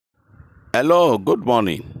Hello, good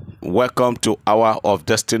morning. Welcome to Hour of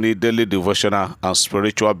Destiny Daily Devotional and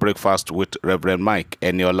Spiritual Breakfast with Reverend Mike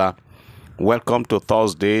Eniola. Welcome to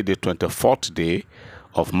Thursday, the 24th day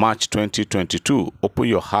of March 2022. Open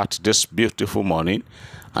your heart this beautiful morning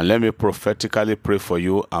and let me prophetically pray for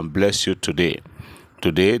you and bless you today.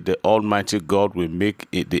 Today, the Almighty God will make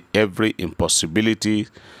every impossibility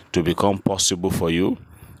to become possible for you.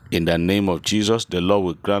 In the name of Jesus, the Lord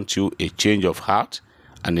will grant you a change of heart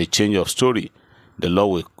and a change of story. The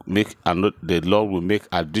Lord will make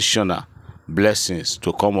additional blessings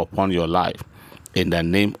to come upon your life. In the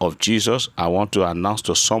name of Jesus, I want to announce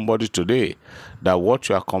to somebody today that what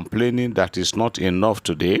you are complaining that is not enough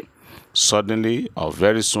today, suddenly or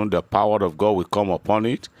very soon the power of God will come upon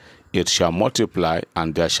it. It shall multiply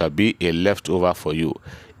and there shall be a leftover for you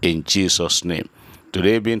in Jesus' name.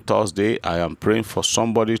 Today being Thursday, I am praying for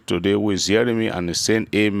somebody today who is hearing me and is saying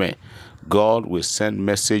amen. God will send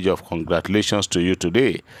message of congratulations to you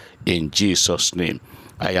today in Jesus' name.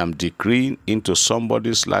 I am decreeing into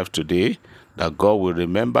somebody's life today that God will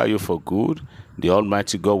remember you for good. The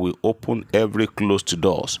Almighty God will open every closed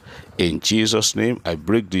doors. In Jesus' name, I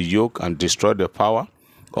break the yoke and destroy the power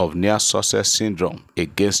of near success syndrome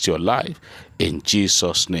against your life in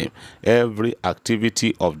Jesus' name. Every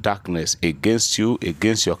activity of darkness against you,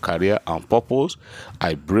 against your career and purpose,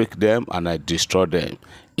 I break them and I destroy them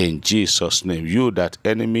in Jesus' name. You, that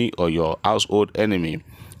enemy or your household enemy,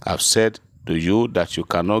 have said to you that you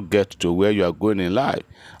cannot get to where you are going in life,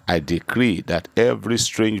 I decree that every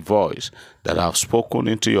strange voice that have spoken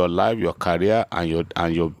into your life, your career, and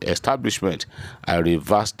your establishment, I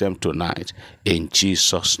reverse them tonight in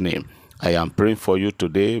Jesus' name. I am praying for you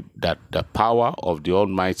today that the power of the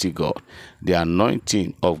Almighty God, the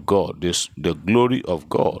anointing of God, the glory of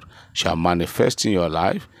God shall manifest in your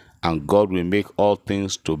life, and God will make all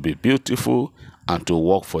things to be beautiful and to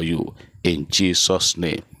work for you in Jesus'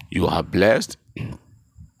 name. You are blessed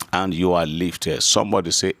and you are lifted.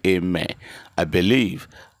 Somebody say amen. I believe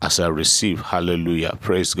as I receive. Hallelujah.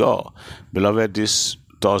 Praise God. Beloved, this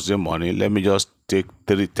Thursday morning, let me just take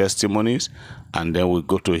 3 testimonies and then we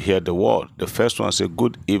go to hear the word. The first one say,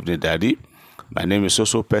 good evening, Daddy. My name is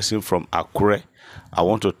also person from Akure. I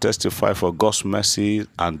want to testify for God's mercy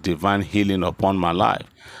and divine healing upon my life.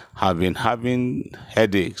 I've been having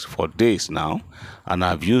headaches for days now and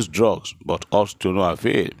I've used drugs but all to no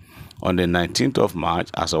avail. On the 19th of March,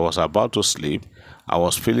 as I was about to sleep, I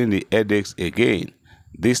was feeling the headaches again.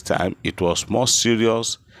 This time, it was more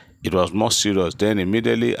serious. Then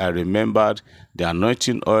immediately I remembered the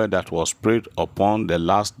anointing oil that was sprayed upon the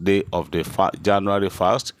last day of the January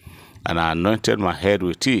fast, and I anointed my head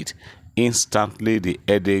with it. Instantly, the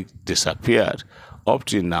headache disappeared. Up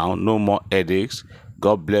till now, no more headaches.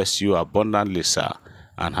 God bless you abundantly, sir,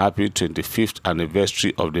 and happy 25th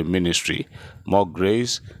anniversary of the ministry. More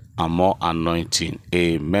grace and more anointing.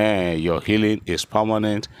 Amen. Your healing is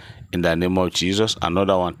permanent in the name of Jesus.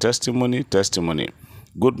 Another one, testimony.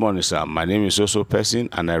 Good morning, sir. My name is also Person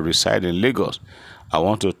and I reside in Lagos. I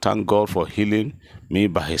want to thank God for healing me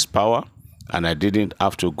by his power, and I didn't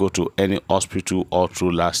have to go to any hospital all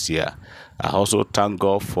through last year. I also thank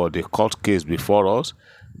God for the court case before us,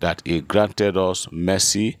 that he granted us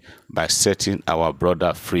mercy by setting our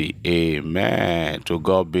brother free. Amen. To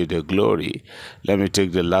God be the glory. Let me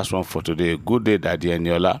take the last one for today. Good day, Daddy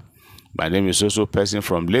Eniola. My name is also Person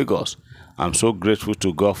from Lagos. I'm so grateful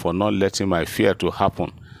to God for not letting my fear to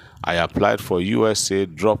happen. I applied for USA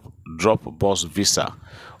drop bus visa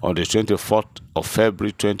on the 24th of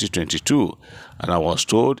February 2022, and I was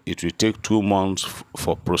told it will take 2 months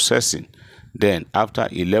for processing. Then, after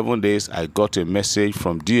 11 days, I got a message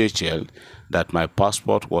from DHL that my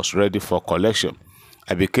passport was ready for collection.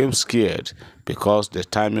 I became scared because the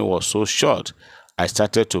timing was so short. I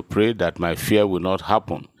started to pray that my fear will not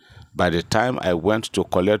happen. By the time I went to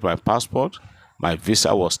collect my passport, my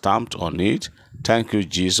visa was stamped on it. Thank you,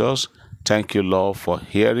 Jesus. Thank you, Lord, for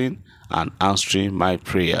hearing and answering my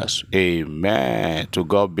prayers. Amen. To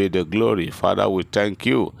God be the glory. Father, we thank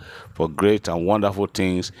you for great and wonderful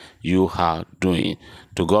things you are doing.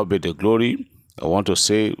 To God be the glory. I want to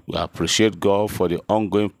say we appreciate God for the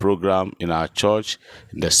ongoing program in our church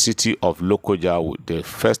in the city of Lokoja. The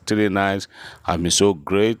first 3 nights have been so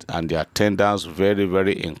great and the attendance very,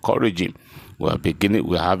 very encouraging.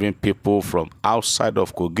 We're having people from outside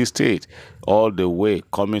of Kogi State all the way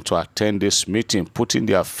coming to attend this meeting, putting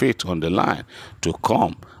their faith on the line to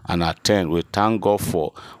come and attend. We thank God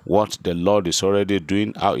for what the Lord is already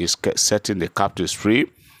doing, how he's setting the captives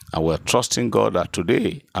free. And we're trusting God that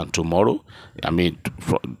today and tomorrow,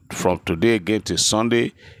 from today again to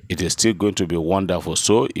Sunday, it is still going to be wonderful.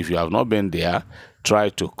 So if you have not been there, Try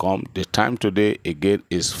to come. The time today again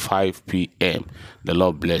is 5 p.m. The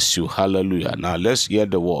Lord bless you. Hallelujah. Now let's hear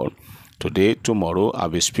the word. Today, tomorrow, I'll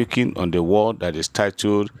be speaking on the word that is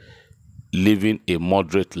titled Living a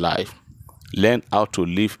Moderate Life. Learn how to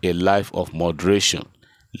live a life of moderation.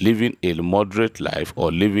 Living a moderate life, or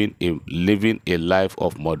living a life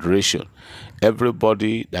of moderation.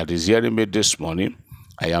 Everybody that is hearing me this morning,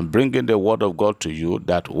 I am bringing the word of God to you,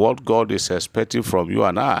 that what God is expecting from you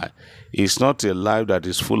and I is not a life that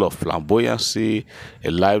is full of flamboyancy,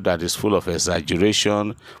 a life that is full of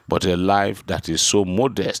exaggeration, but a life that is so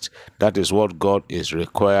modest. That is what God is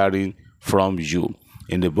requiring from you.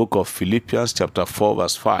 In the book of Philippians chapter 4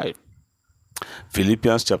 verse 5,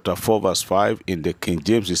 Philippians chapter 4 verse 5 in the King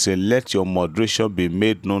James, it says, let your moderation be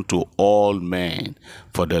made known to all men,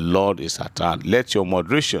 for the Lord is at hand. Let your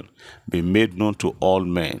moderation be made known to all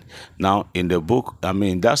men. Now in the book,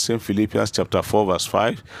 that same Philippians chapter 4 verse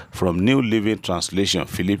 5 from New Living Translation,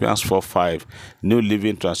 Philippians 4 5, New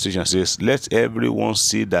Living Translation says, let everyone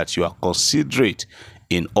see that you are considerate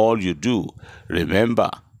in all you do.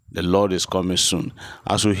 Remember, the Lord is coming soon.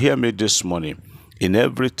 As you hear me this morning, in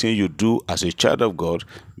everything you do as a child of God,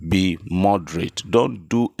 be moderate. Don't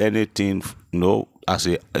do anything, to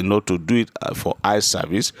do it for eye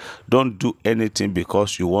service. Don't do anything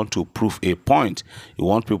because you want to prove a point. You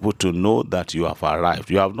want people to know that you have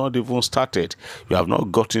arrived. You have not even started. You have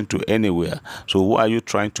not gotten to anywhere. So who are you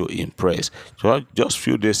trying to impress? So just a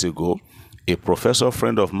few days ago, a professor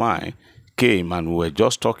friend of mine came and we were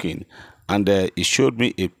just talking, and he showed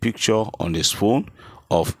me a picture on his phone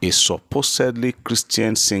of a supposedly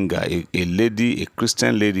Christian singer, a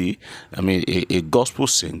Christian lady, a gospel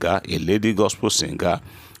singer, a lady gospel singer.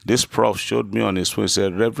 This prof showed me on his phone. He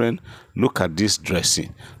said, Reverend, look at this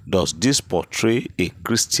dressing. Does this portray a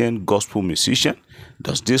Christian gospel musician?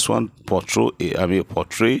 Does this one portray,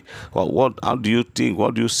 how do you think,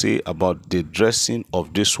 what do you say about the dressing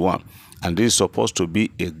of this one? And this is supposed to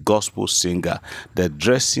be a gospel singer. The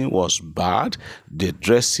dressing was bad. The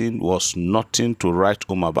dressing was nothing to write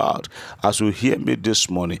home about. As you hear me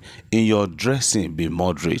this morning, in your dressing, be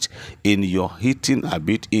moderate. In your eating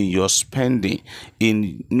habit, in your spending,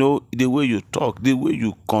 in the way you talk, the way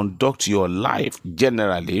you conduct your life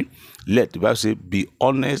generally, let the Bible say, be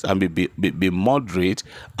honest and be moderate.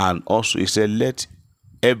 And also it said, let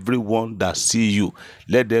everyone that see you,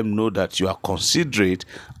 let them know that you are considerate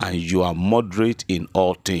and you are moderate in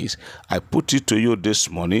all things. I put it to you this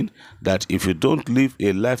morning that if you don't live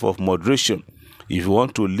a life of moderation, if you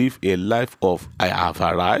want to live a life of I have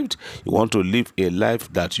arrived, you want to live a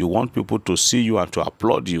life that you want people to see you and to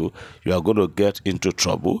applaud you, you are going to get into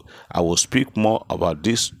trouble. I will speak more about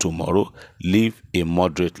this tomorrow. Live a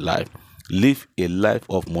moderate life. Live a life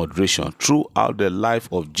of moderation throughout the life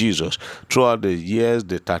of Jesus, throughout the years,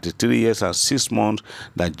 the 33 years and 6 months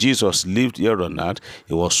that Jesus lived here on earth.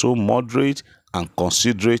 He was so moderate and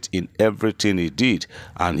considerate in everything he did.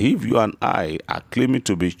 And if you and I are claiming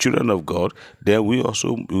to be children of God, then we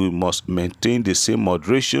must maintain the same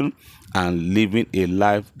moderation and living a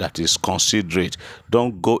life that is considerate.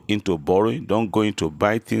 Don't go into borrowing. Don't go into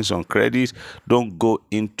buy things on credit. Don't go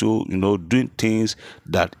into doing things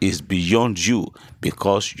that is beyond you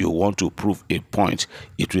because you want to prove a point.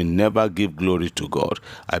 It will never give glory to God.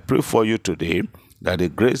 I pray for you today that the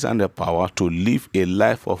grace and the power to live a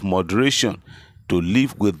life of moderation, to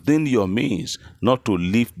live within your means, not to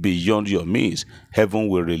live beyond your means, heaven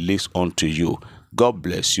will release unto you. God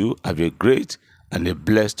bless you. Have a great and a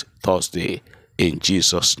blessed Thursday in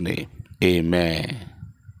Jesus' name. Amen.